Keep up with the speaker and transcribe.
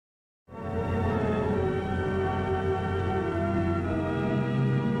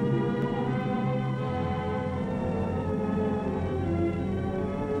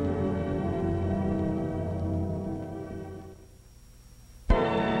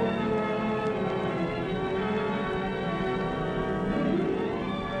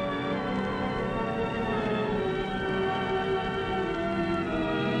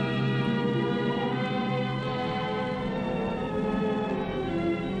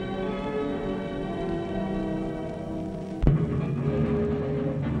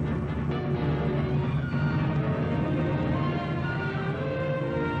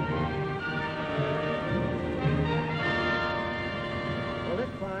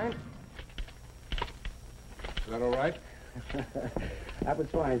fine. Is that all right? That was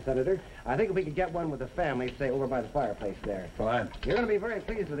fine, Senator. I think if we could get one with the family, say, over by the fireplace there. Fine. You're going to be very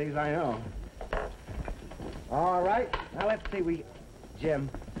pleased with these, I know. All right. Now, let's see. Jim,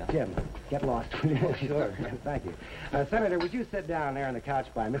 get lost. Sure. Thank you. Senator, would you sit down there on the couch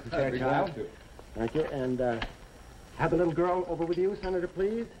by Mrs. Fairchild? Thank you. And have the little girl over with you, Senator,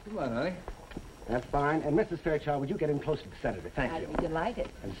 please. Come on, honey. That's fine. And Mrs. Fairchild, would you get in close to the Senator? Thank you. I'd be delighted.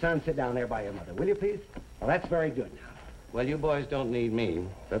 And son, sit down there by your mother, will you, please? Well, that's very good now. Well, you boys don't need me.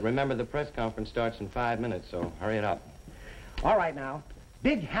 But remember, the press conference starts in 5 minutes, so hurry it up. All right, now.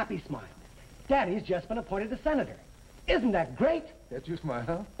 Big, happy smile. Daddy's just been appointed a senator. Isn't that great? Get you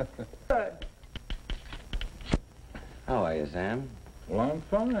smile. Good. How are you, Sam? Well, I'm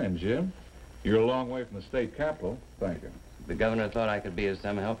fine, Jim. You're a long way from the state capitol. Thank you. The governor thought I could be of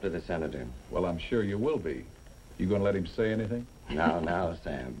some help to the senator. Well, I'm sure you will be. You going to let him say anything? Now,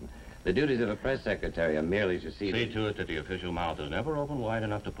 Sam. The duties of a press secretary are merely to see... See to it that the official mouth is never open wide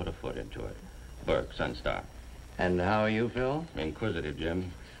enough to put a foot into it. Burke, Sunstar. And how are you, Phil? Inquisitive,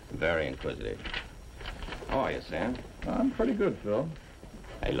 Jim. Very inquisitive. How are you, Sam? I'm pretty good, Phil.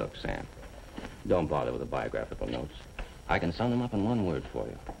 Hey, look, Sam. Don't bother with the biographical notes. I can sum them up in one word for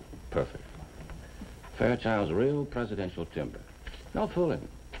you. Perfect. Fairchild's real presidential timber. No fooling.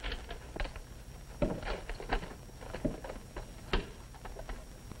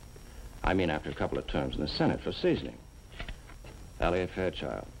 I mean, after a couple of terms in the Senate for seasoning. Elliot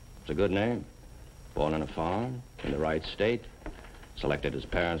Fairchild. It's a good name. Born on a farm, in the right state. Selected his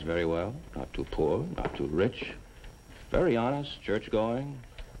parents very well. Not too poor, not too rich. Very honest, church-going.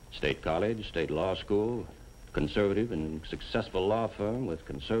 State college, state law school. Conservative and successful law firm with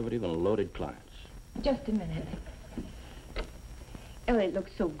conservative and loaded clients. Just a minute. Elliot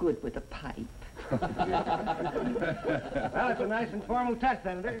looks so good with a pipe. Well, it's a nice informal test,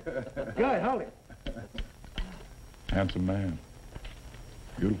 Senator. Good, hold it. Handsome man.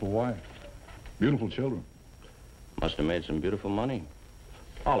 Beautiful wife. Beautiful children. Must have made some beautiful money.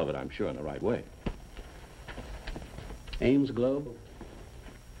 All of it, I'm sure, in the right way. Ames Globe.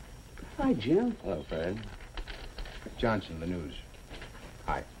 Hi, Jim. Hello, Fred. Johnson, the news.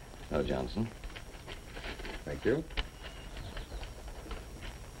 Hi. Hello, Johnson. Thank you.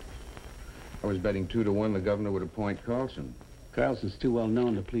 I was betting 2 to 1 the governor would appoint Carlson. Carlson's too well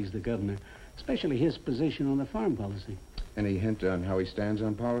known to please the governor, especially his position on the farm policy. Any hint on how he stands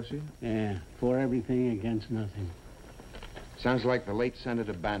on policy? Yeah, for everything, against nothing. Sounds like the late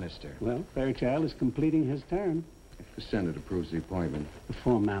Senator Bannister. Well, Fairchild is completing his term. If the Senate approves the appointment. A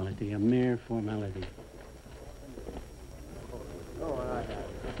formality, a mere formality.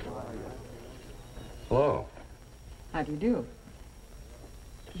 Hello. How do you do?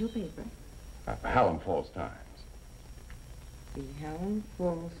 Your paper? Hallam Falls Times. The Hallam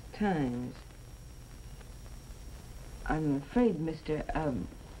Falls Times. I'm afraid, Mr.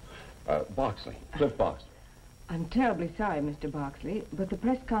 Boxley. Cliff Boxley. I'm terribly sorry, Mr. Boxley, but the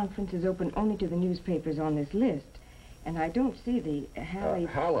press conference is open only to the newspapers on this list. And I don't see the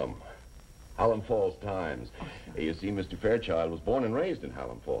Hallam Falls Times. You see, Mr. Fairchild was born and raised in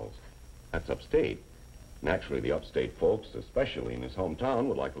Hallam Falls. That's upstate. Naturally, the upstate folks, especially in his hometown,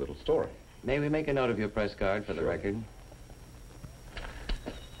 would like a little story. May we make a note of your press card for the record?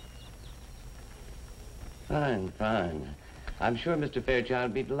 Fine, fine. I'm sure Mr. Fairchild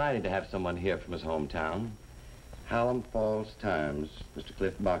would be delighted to have someone here from his hometown. Hallam Falls Times, Mr.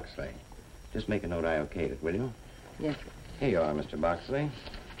 Cliff Boxley. Just make a note I okayed it, will you? Yes. Here you are, Mr. Boxley.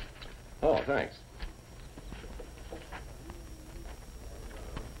 Oh, thanks.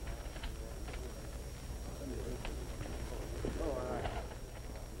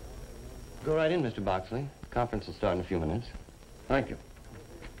 Go right in, Mr. Boxley. Conference will start in a few minutes. Thank you.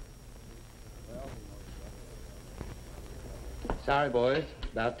 Sorry, boys.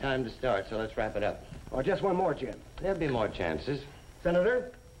 About time to start, so let's wrap it up. Oh, just one more, Jim. There'll be more chances.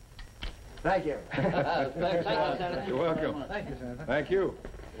 Senator? Thank you. Thank you, Senator. You're welcome. Thank you, Senator. Thank you.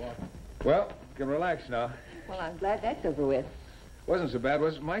 Well, you can relax now. Well, I'm glad that's over with. Wasn't so bad,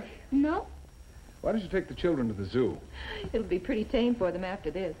 was it, Mike? No. Why don't you take the children to the zoo? It'll be pretty tame for them after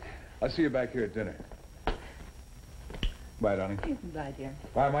this. I'll see you back here at dinner. Bye, Donnie. Bye, dear.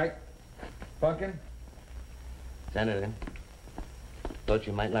 Bye, Mike. Pumpkin? Senator, thought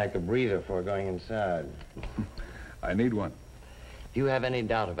you might like a breather before going inside. I need one. If you have any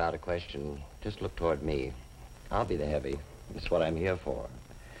doubt about a question, just look toward me. I'll be the heavy. It's what I'm here for.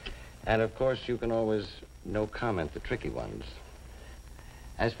 And, of course, you can always no comment the tricky ones.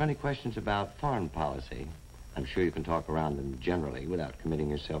 As for any questions about foreign policy, I'm sure you can talk around them generally without committing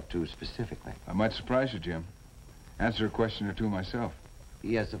yourself too specifically. I might surprise you, Jim. Answer a question or two myself.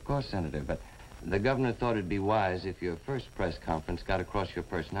 Yes, of course, Senator, but the governor thought it'd be wise if your first press conference got across your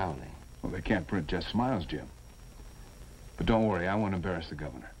personality. Well, they can't print just smiles, Jim. But don't worry, I won't embarrass the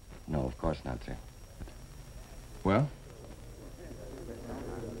governor. No, of course not, sir. Well?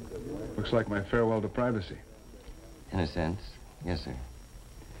 Looks like my farewell to privacy. In a sense, yes, sir.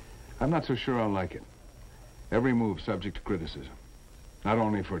 I'm not so sure I'll like it. Every move subject to criticism. Not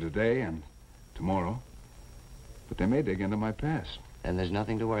only for today and tomorrow, but they may dig into my past. Then there's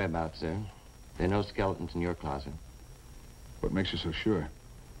nothing to worry about, sir. There are no skeletons in your closet. What makes you so sure?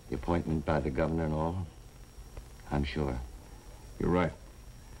 The appointment by the governor and all. I'm sure. You're right.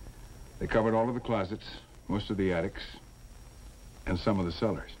 They covered all of the closets, most of the attics, and some of the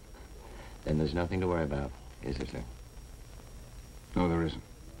cellars. Then there's nothing to worry about, is there, sir? No, there isn't.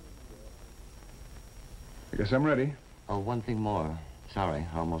 I guess I'm ready. Oh, one thing more. Sorry,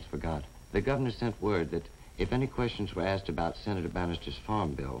 I almost forgot. The governor sent word that if any questions were asked about Senator Bannister's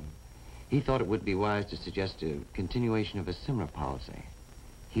farm bill, he thought it would be wise to suggest a continuation of a similar policy.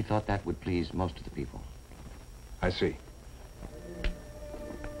 He thought that would please most of the people. I see.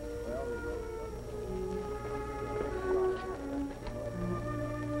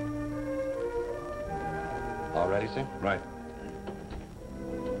 All ready, sir? Right.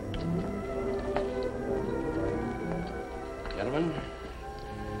 Gentlemen,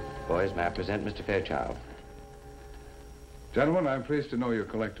 boys, may I present Mr. Fairchild? Gentlemen, I'm pleased to know you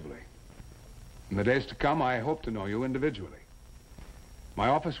collectively. In the days to come, I hope to know you individually. My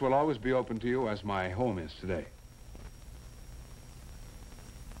office will always be open to you as my home is today.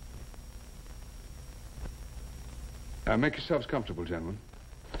 Make yourselves comfortable, gentlemen.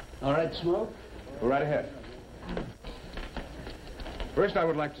 All right, Smoke? Go right ahead. First, I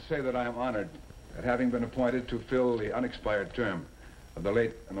would like to say that I am honored at having been appointed to fill the unexpired term of the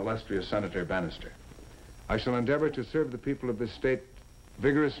late and illustrious Senator Bannister. I shall endeavor to serve the people of this state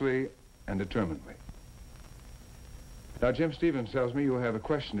vigorously and determinedly. Now, Jim Stevens tells me you have a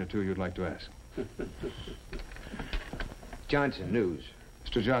question or two you'd like to ask. Johnson, News.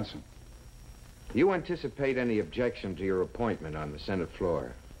 Mr. Johnson. You anticipate any objection to your appointment on the Senate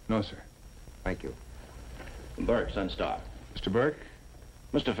floor? No, sir. Thank you. Burke, Sun-Star. Mr. Burke?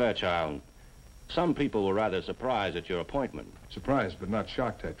 Mr. Fairchild, some people were rather surprised at your appointment. Surprised, but not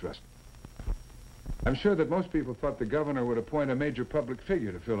shocked, I trust. I'm sure that most people thought the governor would appoint a major public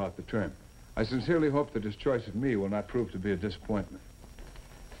figure to fill out the term. I sincerely hope that his choice of me will not prove to be a disappointment.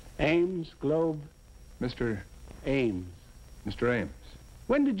 Ames, Globe? Mr. Ames. Mr. Ames.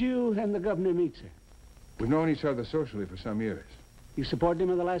 When did you and the governor meet, sir? We've known each other socially for some years. You supported him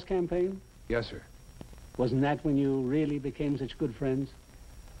in the last campaign? Yes, sir. Wasn't that when you really became such good friends?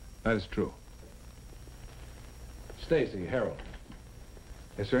 That is true. Stacey, Harold.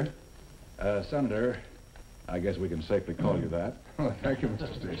 Yes, sir? Senator, I guess we can safely call you that. Oh, thank you,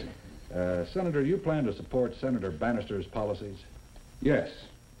 Mr. Stacey. Senator, you plan to support Senator Bannister's policies? Yes,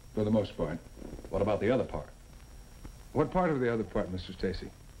 for the most part. What about the other part? What part of the other part, Mr. Stacey?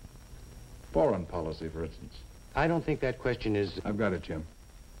 Foreign policy, for instance. I don't think that question is... I've got it, Jim.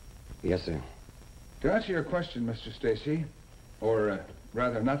 Yes, sir. To answer your question, Mr. Stacey, or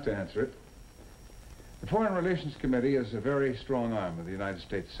rather not to answer it, the Foreign Relations Committee is a very strong arm of the United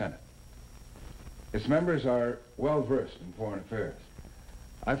States Senate. Its members are well-versed in foreign affairs.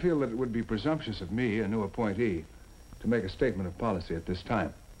 I feel that it would be presumptuous of me, a new appointee, to make a statement of policy at this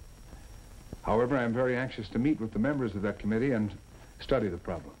time. However, I'm very anxious to meet with the members of that committee and study the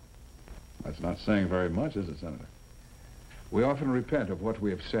problem. That's not saying very much, is it, Senator? We often repent of what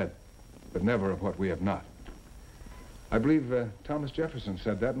we have said, but never of what we have not. I believe Thomas Jefferson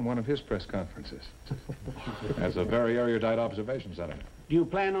said that in one of his press conferences. That's a very erudite observation, Senator. Do you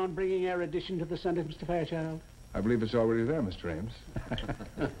plan on bringing erudition to the Senate, Mr. Fairchild? I believe it's already there, Mr. Ames.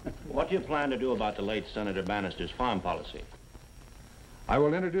 What do you plan to do about the late Senator Bannister's farm policy? I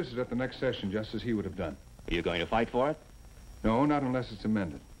will introduce it at the next session, just as he would have done. Are you going to fight for it? No, not unless it's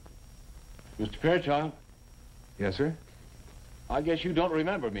amended. Mr. Fairchild, Yes, sir? I guess you don't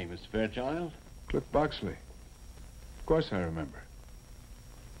remember me, Mr. Fairchild. Cliff Boxley. Of course I remember.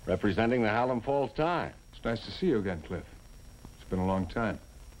 Representing the Hallam Falls Times. It's nice to see you again, Cliff. It's been a long time.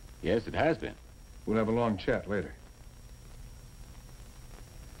 Yes, it has been. We'll have a long chat later.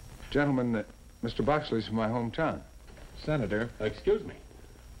 Gentlemen, Mr. Boxley's from my hometown. Senator, Excuse me.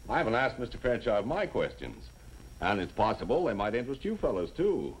 I haven't asked Mr. Fairchild my questions. And it's possible they might interest you fellows,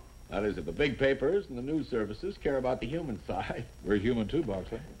 too. That is, if the big papers and the news services care about the human side. We're human too,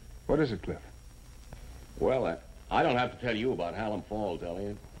 Boxley. What is it, Cliff? Well, I don't have to tell you about Hallam Falls,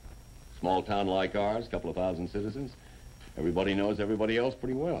 Elliot. Small town like ours, couple of thousand citizens. Everybody knows everybody else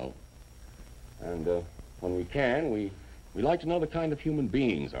pretty well. And when we can, we We like to know the kind of human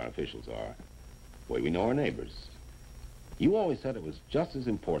beings our officials are, the way we know our neighbors. You always said it was just as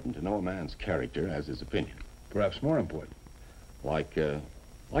important to know a man's character as his opinion. Perhaps more important. Like a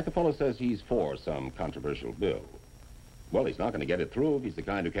fellow says he's for some controversial bill. Well, he's not going to get it through if he's the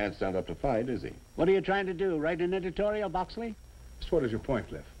kind who can't stand up to fight, is he? What are you trying to do, write an editorial, Boxley? Just what is your point,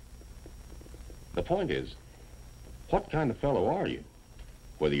 Cliff? The point is, what kind of fellow are you?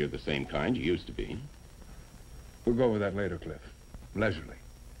 Whether you're the same kind you used to be. We'll go over that later, Cliff. Leisurely.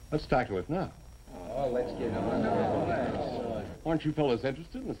 Let's tackle it now. Oh, let's get on. Aren't you fellows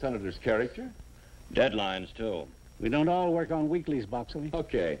interested in the senator's character? Deadlines, too. We don't all work on weeklies, Boxley.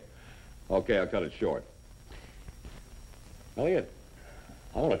 Okay, I'll cut it short. Elliot,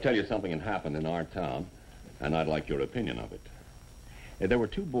 I want to tell you something that happened in our town, and I'd like your opinion of it. There were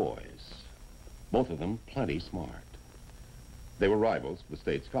two boys, both of them plenty smart. They were rivals for the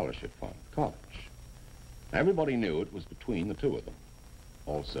state scholarship fund, college. Everybody knew it was between the two of them.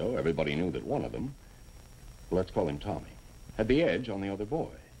 Also, everybody knew that one of them, let's call him Tommy, had the edge on the other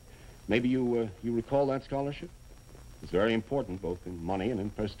boy. Maybe you recall that scholarship? It was very important, both in money and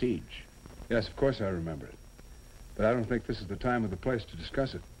in prestige. Yes, of course I remember it. But I don't think this is the time or the place to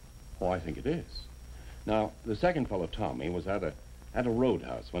discuss it. Oh, I think it is. Now, the second fellow, Tommy, was at a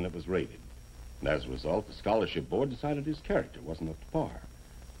roadhouse when it was raided. And as a result, the scholarship board decided his character wasn't up to par,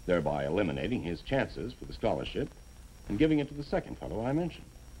 thereby eliminating his chances for the scholarship and giving it to the second fellow I mentioned.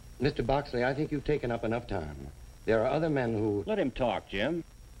 Mr. Boxley, I think you've taken up enough time. There are other men who... Let him talk, Jim.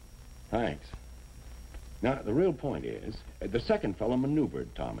 Thanks. Now, the real point is, the second fellow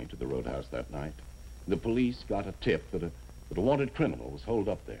maneuvered Tommy to the roadhouse that night. The police got a tip that a wanted criminal was holed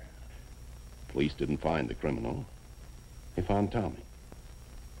up there. Police didn't find the criminal. They found Tommy.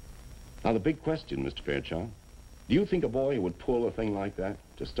 Now, the big question, Mr. Fairchild, do you think a boy who would pull a thing like that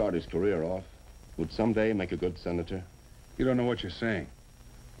to start his career off would someday make a good senator? You don't know what you're saying.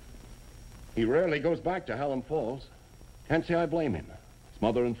 He rarely goes back to Hallam Falls. Can't say I blame him. His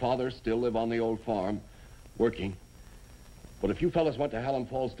mother and father still live on the old farm, working. But if you fellas went to Hallam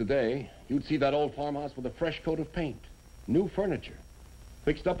Falls today, you'd see that old farmhouse with a fresh coat of paint, new furniture,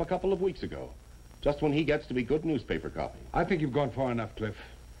 fixed up a couple of weeks ago, just when he gets to be good newspaper copy. I think you've gone far enough, Cliff.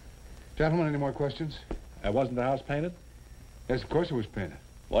 Gentlemen, any more questions? Wasn't the house painted? Yes, of course it was painted.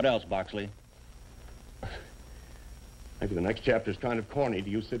 What else, Boxley? Maybe the next chapter's kind of corny to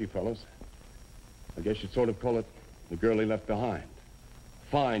you city fellows. I guess you'd sort of call it the girl he left behind.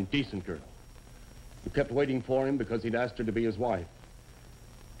 Fine, decent girl. Who kept waiting for him because he'd asked her to be his wife.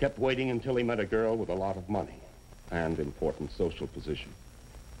 Kept waiting until he met a girl with a lot of money and important social position.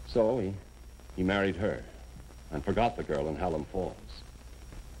 So he married her and forgot the girl in Hallam Falls.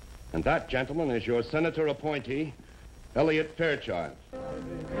 And that, gentleman, is your senator appointee, Elliot Fairchild.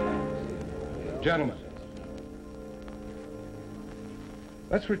 Gentlemen,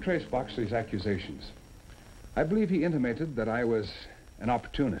 let's retrace Boxley's accusations. I believe he intimated that I was an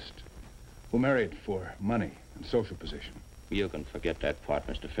opportunist who married for money and social position. You can forget that part,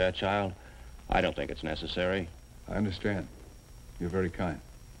 Mr. Fairchild. I don't think it's necessary. I understand. You're very kind.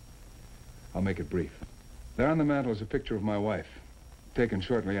 I'll make it brief. There on the mantel is a picture of my wife, taken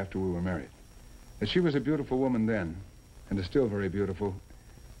shortly after we were married. As she was a beautiful woman then, and is still very beautiful,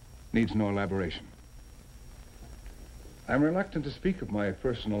 needs no elaboration. I'm reluctant to speak of my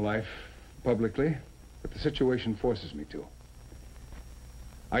personal life publicly, but the situation forces me to.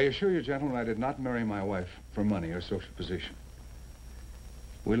 I assure you, gentlemen, I did not marry my wife for money or social position.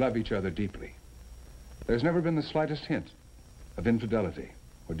 We love each other deeply. There's never been the slightest hint of infidelity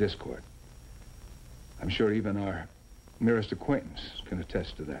or discord. I'm sure even our merest acquaintance can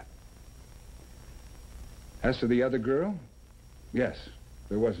attest to that. As to the other girl, yes,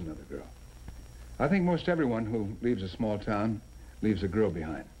 there was another girl. I think most everyone who leaves a small town leaves a girl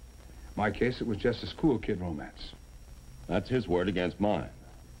behind. In my case, it was just a school kid romance. That's his word against mine.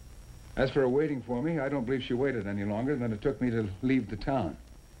 As for her waiting for me, I don't believe she waited any longer than it took me to leave the town.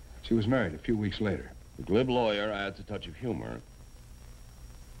 She was married a few weeks later. The glib lawyer adds a touch of humor.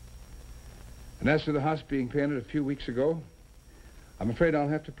 And as to the house being painted a few weeks ago, I'm afraid I'll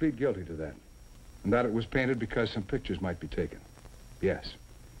have to plead guilty to that. And that it was painted because some pictures might be taken. Yes.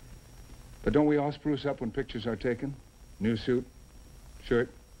 But don't we all spruce up when pictures are taken? New suit, shirt,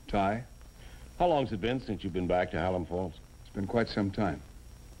 tie. How long's it been since you've been back to Hallam Falls? It's been quite some time.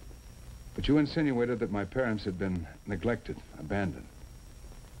 But you insinuated that my parents had been neglected, abandoned.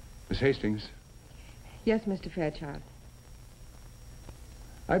 Miss Hastings. Yes, Mr. Fairchild.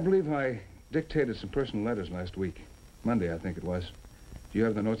 I believe I dictated some personal letters last week. Monday, I think it was. Do you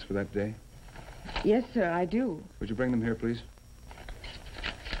have the notes for that day? Yes, sir, I do. Would you bring them here, please?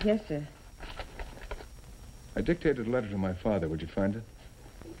 Yes, sir. I dictated a letter to my father. Would you find it?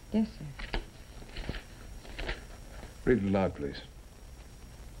 Yes, sir. Read it aloud, please.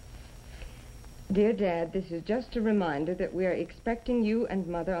 Dear Dad, this is just a reminder that we are expecting you and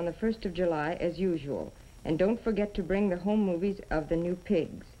Mother on the 1st of July as usual. And don't forget to bring the home movies of the new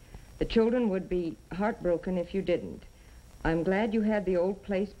pigs. The children would be heartbroken if you didn't. I'm glad you had the old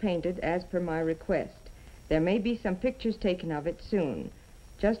place painted as per my request. There may be some pictures taken of it soon.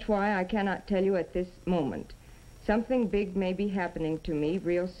 Just why I cannot tell you at this moment. Something big may be happening to me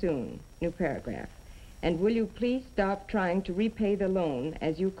real soon. New paragraph. And will you please stop trying to repay the loan,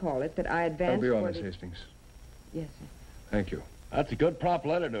 as you call it, that I advanced That'll be all, for Miss the... Hastings. Yes, sir. Thank you. That's a good prop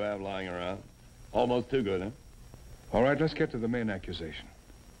letter to have lying around. Almost too good, huh? All right, let's get to the main accusation.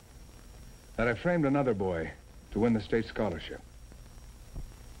 That I framed another boy to win the state scholarship.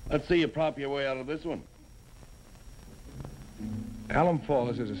 Let's see you prop your way out of this one. Hallam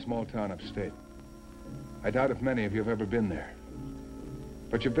Falls is a small town upstate. I doubt if many of you have ever been there.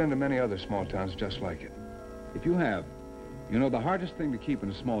 But you've been to many other small towns just like it. If you have, you know the hardest thing to keep in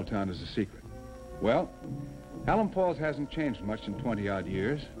a small town is a secret. Well, Hallam Falls hasn't changed much in 20-odd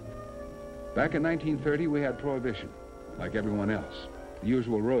years. Back in 1930, we had Prohibition, like everyone else. The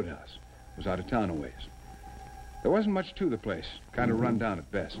usual roadhouse was out of town a ways. There wasn't much to the place, kind of run down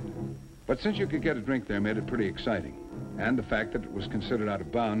at best. But since you could get a drink there made it pretty exciting. And the fact that it was considered out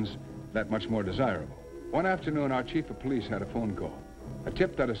of bounds, that much more desirable. One afternoon, our chief of police had a phone call. A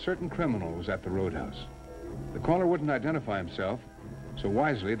tip that a certain criminal was at the roadhouse. The caller wouldn't identify himself, so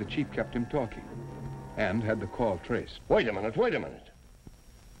wisely the chief kept him talking and had the call traced. Wait a minute, wait a minute.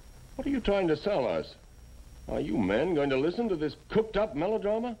 What are you trying to sell us? Are you men going to listen to this cooked-up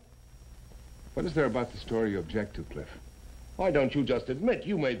melodrama? What is there about the story you object to, Cliff? Why don't you just admit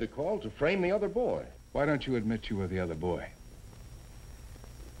you made the call to frame the other boy? Why don't you admit you were the other boy?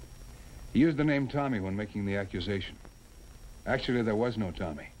 He used the name Tommy when making the accusation. Actually, there was no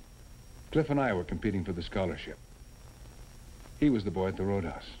Tommy. Cliff and I were competing for the scholarship. He was the boy at the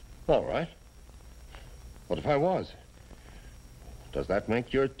roadhouse. All right. What if I was? Does that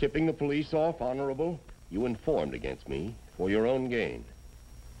make your tipping the police off honorable? You informed against me for your own gain.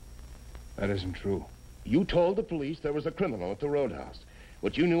 That isn't true. You told the police there was a criminal at the roadhouse,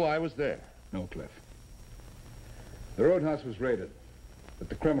 but you knew I was there. No, Cliff. The roadhouse was raided, but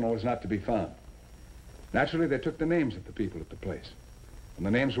the criminal was not to be found. Naturally, they took the names of the people at the place. When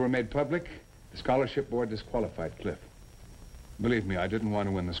the names were made public, the scholarship board disqualified Cliff. Believe me, I didn't want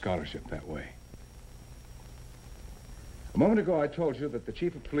to win the scholarship that way. A moment ago, I told you that the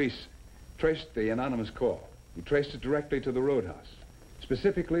chief of police traced the anonymous call. He traced it directly to the roadhouse,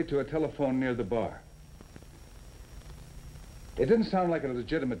 specifically to a telephone near the bar. It didn't sound like a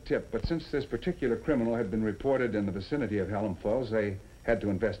legitimate tip, but since this particular criminal had been reported in the vicinity of Hallam Falls, they had to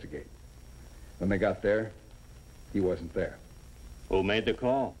investigate. When they got there, he wasn't there. Who made the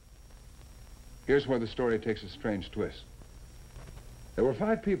call? Here's where the story takes a strange twist. There were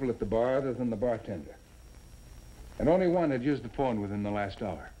 5 people at the bar other than the bartender. And only one had used the phone within the last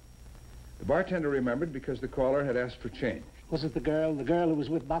hour. The bartender remembered because the caller had asked for change. Was it the girl who was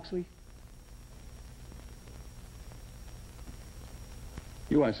with Boxley?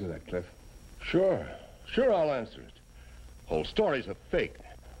 You answer that, Cliff. Sure. Sure, I'll answer it. Whole story's a fake.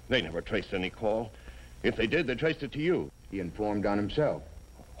 They never traced any call. If they did, they traced it to you. He informed on himself.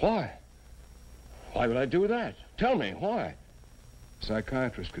 Why? Why would I do that? Tell me, why? A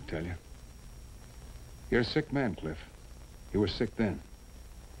psychiatrist could tell you. You're a sick man, Cliff. You were sick then.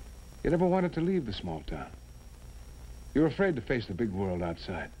 You never wanted to leave the small town. You were afraid to face the big world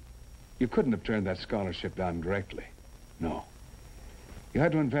outside. You couldn't have turned that scholarship down directly. No. You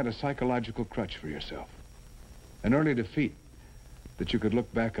had to invent a psychological crutch for yourself. An early defeat that you could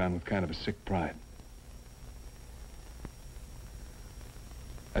look back on with kind of a sick pride.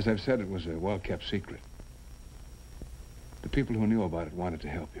 As I've said, it was a well-kept secret. The people who knew about it wanted to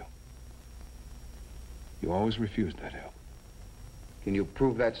help you. You always refused that help. Can you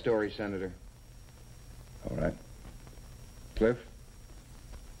prove that story, Senator? All right. Cliff,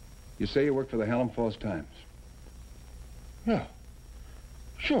 you say you work for the Hallam Falls Times. Yeah.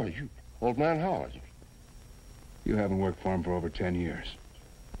 Sure, you... Old man Howard. You haven't worked for him for over 10 years.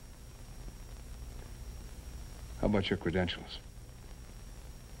 How about your credentials?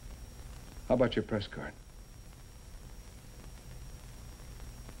 How about your press card?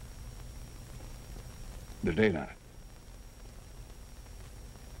 The date on it.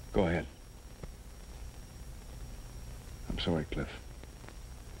 Go ahead. I'm sorry, Cliff.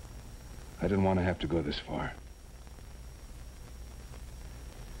 I didn't want to have to go this far.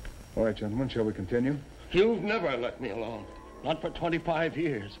 All right, gentlemen, shall we continue? You've never let me alone. Not for 25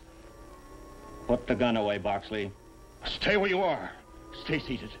 years. Put the gun away, Boxley. Stay where you are. Stay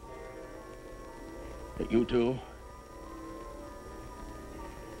seated. You too.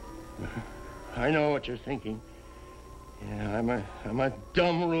 I know what you're thinking. Yeah, I'm a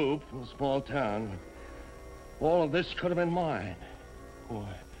dumb rube from a small town. All of this could have been mine. Boy,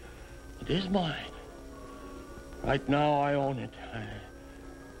 it is mine. Right now, I own it.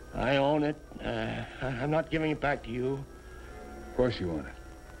 I own it. I'm not giving it back to you. Of course you own it.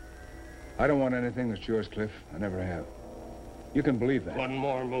 I don't want anything that's yours, Cliff. I never have. You can believe that. One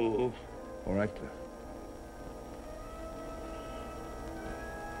more move. All right, Cliff.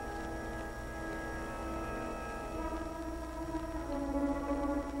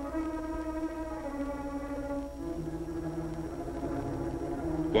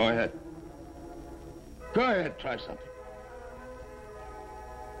 Go ahead. Go ahead, try something.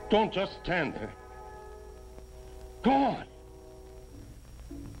 Don't just stand there. Go on.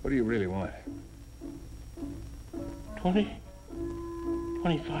 What do you really want?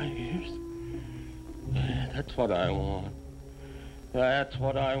 25 years? Yeah, that's what I want. That's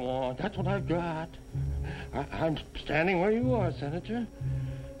what I want. That's what I've got. I'm standing where you are, Senator.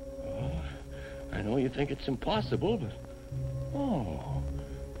 Oh, I know you think it's impossible, but...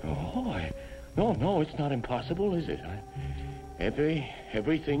 No, it's not impossible, is it?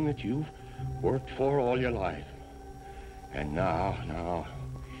 Everything that you've worked for all your life. And now,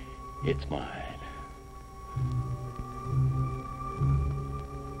 it's mine.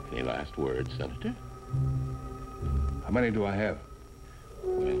 Any last words, Senator? How many do I have?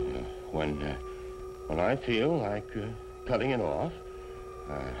 When I feel like cutting it off,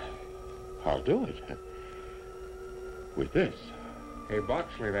 I'll do it. With this. Hey,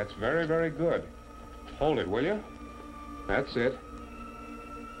 Boxley, that's very, very good. Hold it, will you? That's it.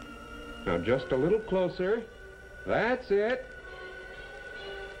 Now, just a little closer. That's it.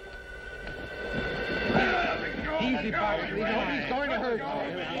 Easy, Boxley. Nobody's going to hurt you.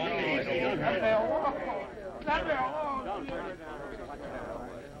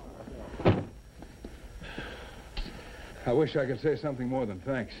 I wish I could say something more than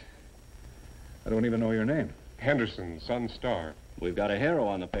thanks. I don't even know your name. Henderson, Sun-Star. We've got a hero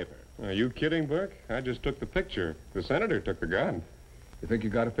on the paper. Are you kidding, Burke? I just took the picture. The senator took the gun. You think you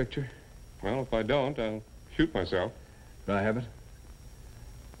got a picture? Well, if I don't, I'll shoot myself. Can I have it?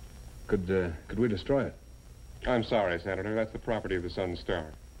 Could we destroy it? I'm sorry, Senator. That's the property of the Sun-Star.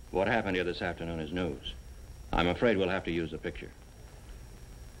 What happened here this afternoon is news. I'm afraid we'll have to use the picture.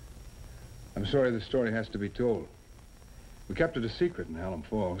 I'm sorry the story has to be told. We kept it a secret in Hallam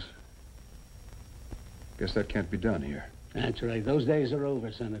Falls. Guess that can't be done here. That's right. Those days are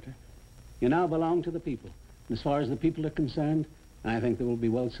over, Senator. You now belong to the people. And as far as the people are concerned, I think they will be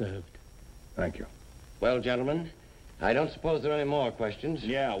well served. Thank you. Well, gentlemen, I don't suppose there are any more questions.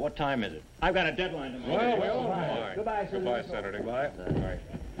 Yeah, what time is it? I've got a deadline tomorrow. Well, Goodbye, Senator. Goodbye, Senator. Goodbye.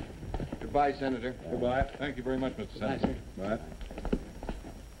 Goodbye, Senator. Goodbye. Thank you very much, Mr. Senator. Bye.